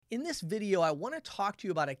In this video, I want to talk to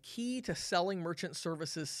you about a key to selling merchant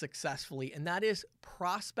services successfully, and that is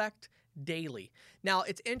prospect daily. Now,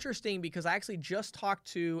 it's interesting because I actually just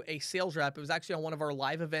talked to a sales rep. It was actually on one of our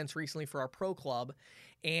live events recently for our pro club,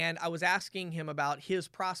 and I was asking him about his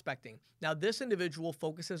prospecting. Now, this individual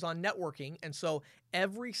focuses on networking, and so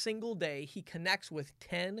every single day he connects with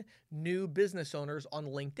 10 new business owners on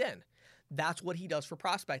LinkedIn. That's what he does for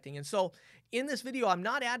prospecting. And so in this video, I'm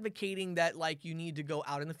not advocating that like you need to go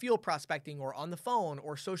out in the field prospecting or on the phone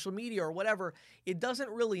or social media or whatever. It doesn't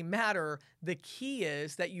really matter. The key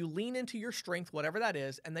is that you lean into your strength, whatever that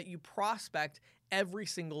is, and that you prospect every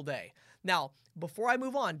single day. Now, before I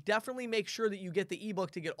move on, definitely make sure that you get the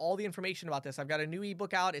ebook to get all the information about this. I've got a new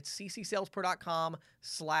ebook out. It's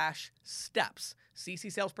ccsalespro.com/steps.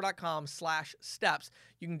 ccsalespro.com/steps.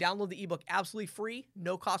 You can download the ebook absolutely free,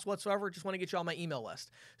 no cost whatsoever. Just want to get you on my email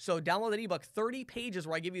list. So download that ebook, 30 pages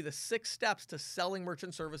where I give you the 6 steps to selling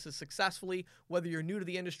merchant services successfully, whether you're new to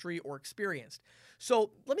the industry or experienced.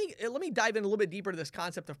 So let me dive in a little bit deeper to this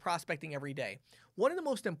concept of prospecting every day. One of the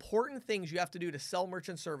most important things you have to do to sell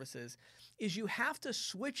merchant services is you have to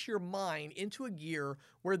switch your mind into a gear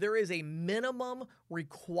where there is a minimum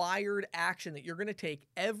required action that you're going to take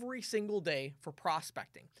every single day for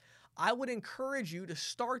prospecting. I would encourage you to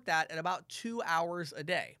start that at about 2 hours a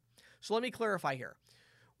day. So let me clarify here.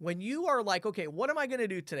 When you are like, okay, what am I going to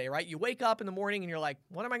do today, right? You wake up in the morning and you're like,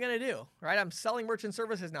 what am I going to do, right? I'm selling merchant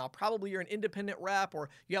services now. Probably you're an independent rep or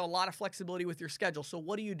you have a lot of flexibility with your schedule. So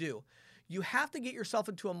what do? You have to get yourself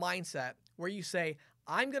into a mindset where you say,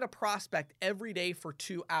 I'm going to prospect every day for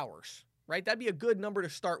 2 hours. Right? That'd be a good number to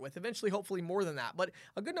start with. Eventually, hopefully more than that, but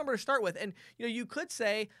a good number to start with. And you could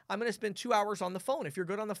say, I'm going to spend 2 hours on the phone. If you're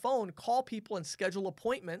good on the phone, call people and schedule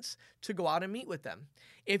appointments to go out and meet with them.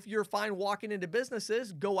 If you're fine walking into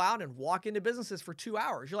businesses, go out and walk into businesses for 2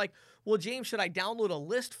 hours. You're like, well, James, should I download a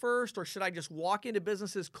list first, or should I just walk into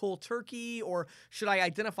businesses cold turkey, or should I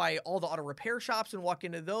identify all the auto repair shops and walk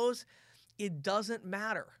into those? It doesn't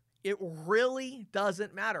matter. It really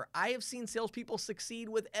doesn't matter. I have seen salespeople succeed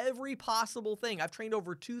with every possible thing. I've trained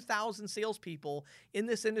over 2,000 salespeople in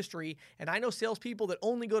this industry, and I know salespeople that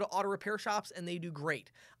only go to auto repair shops and they do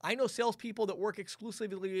great. I know salespeople that work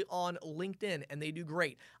exclusively on LinkedIn and they do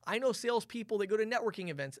great. I know salespeople that go to networking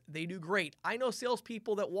events, they do great. I know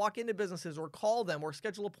salespeople that walk into businesses or call them or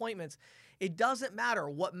schedule appointments. It doesn't matter.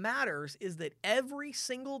 What matters is that every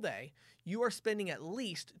single day you are spending at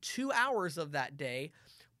least 2 hours of that day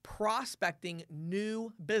prospecting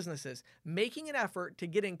new businesses, making an effort to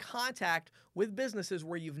get in contact with businesses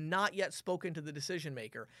where you've not yet spoken to the decision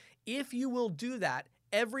maker. If you will do that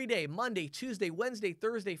every day, Monday, Tuesday, Wednesday,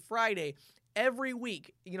 Thursday, Friday, every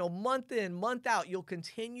week, month in, month out, you'll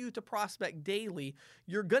continue to prospect daily.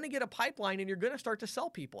 You're going to get a pipeline and you're going to start to sell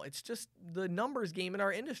people. It's just the numbers game in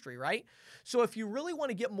our industry, right? So if you really want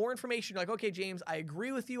to get more information, you're like, okay, James, I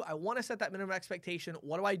agree with you. I want to set that minimum expectation.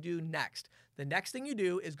 What do I do next? The next thing you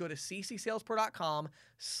do is go to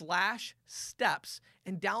ccsalespro.com/steps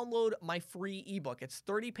and download my free ebook. It's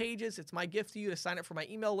 30 pages. It's my gift to you to sign up for my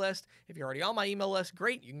email list. If you're already on my email list,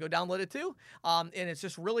 great. You can go download it too. And it's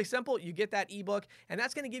just really simple. You get that ebook, and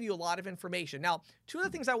that's going to give you a lot of information. Now, 2 other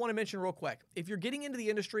things I want to mention real quick. If you're getting into the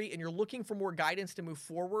industry and you're looking for more guidance to move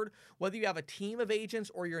forward, whether you have a team of agents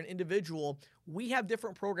or you're an individual, we have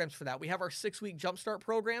different programs for that. We have our 6-week Jumpstart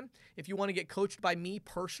program. If you want to get coached by me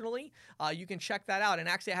personally, you can check that out. And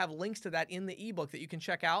actually, I have links to that in the ebook that you can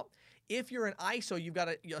check out. If you're an ISO, you've got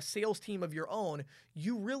a sales team of your own,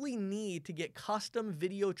 you really need to get custom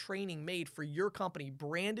video training made for your company,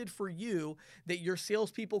 branded for you, that your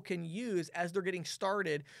salespeople can use as they're getting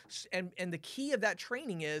started. And the key of that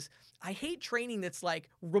training is, I hate training that's like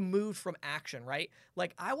removed from action, right?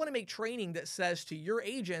 Like I want to make training that says to your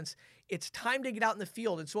agents, it's time to get out in the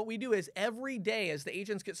field. And so what we do is every day as the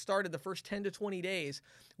agents get started, the first 10 to 20 days,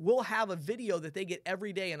 we'll have a video that they get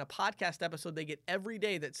every day and a podcast episode they get every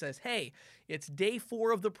day that says, hey, it's day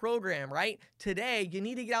 4 of the program, right? Today, you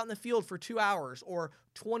need to get out in the field for 2 hours or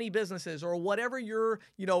 20 businesses or whatever your,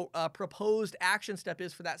 proposed action step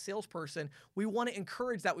is for that salesperson. We want to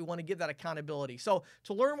encourage that. We want to give that accountability. So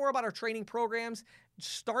to learn more about our training programs,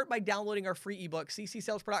 start by downloading our free ebook,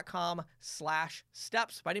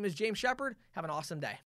 ccsalespro.com/steps. My name is James Shepard. Have an awesome day.